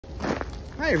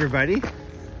Hi everybody.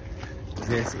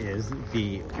 This is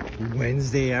the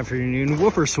Wednesday afternoon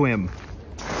woofer swim.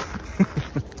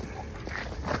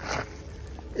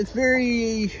 It's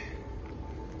very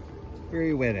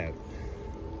wet out.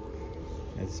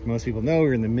 As most people know,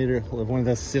 we're in the middle of one of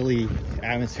those silly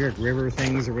atmospheric river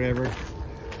things or whatever.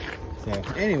 So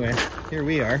anyway, here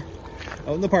we are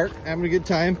out in the park having a good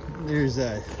time. There's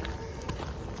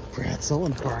Pretzel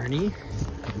and Barney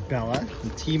and Bella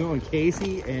and Teemo and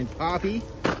Kasey and Poppy.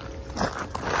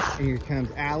 And here comes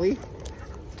Aly.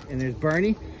 And there's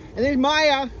Barney. And there's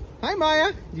Maya. Hi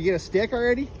Maya. Did you get a stick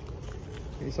already?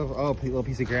 Get yourself a little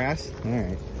piece of grass.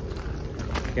 Alright.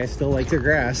 You guys still like their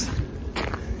grass.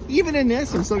 Even in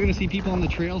this, I'm still gonna see people on the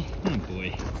trail. Oh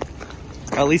boy.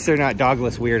 At least they're not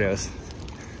dogless weirdos.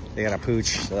 They got a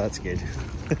pooch, so that's good.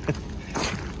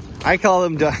 I call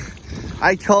them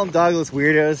dogless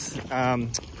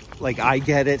weirdos. Like, I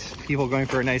get it, people going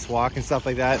for a nice walk and stuff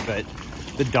like that, but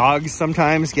the dogs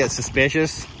sometimes get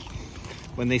suspicious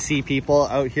when they see people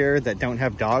out here that don't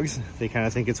have dogs. They kind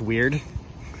of think it's weird.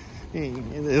 It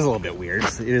is a little bit weird.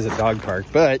 It is a dog park,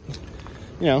 but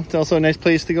you know, it's also a nice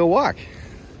place to go walk.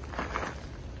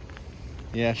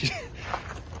 Yeah.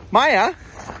 Maya,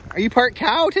 are you part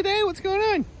cow today? What's going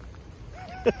on?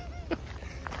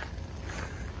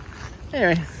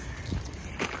 Anyway,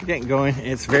 getting going.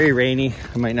 It's very rainy.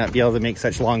 I might not be able to make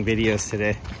such long videos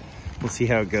today. We'll see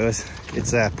how it goes.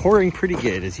 It's pouring pretty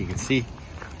good, as you can see.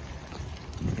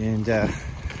 And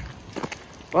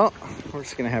well, we're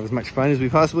just gonna have as much fun as we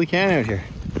possibly can out here.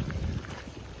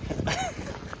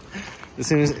 as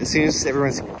soon as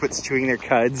everyone quits chewing their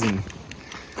cuds and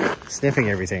sniffing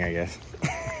everything, I guess.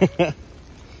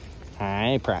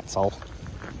 Hi, Pretzel.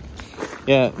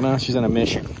 Yeah, well, she's on a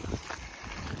mission.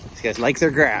 These guys like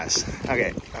their grass.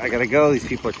 Okay, I gotta go. These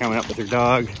people are coming up with their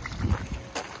dog.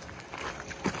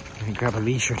 Let me grab a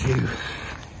leash or two.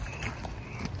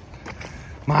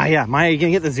 Maya, you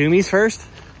gonna get the zoomies first?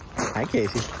 Hi,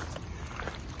 Kasey.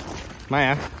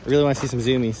 Maya, I really want to see some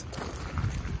zoomies.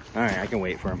 All right, I can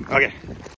wait for them. Okay.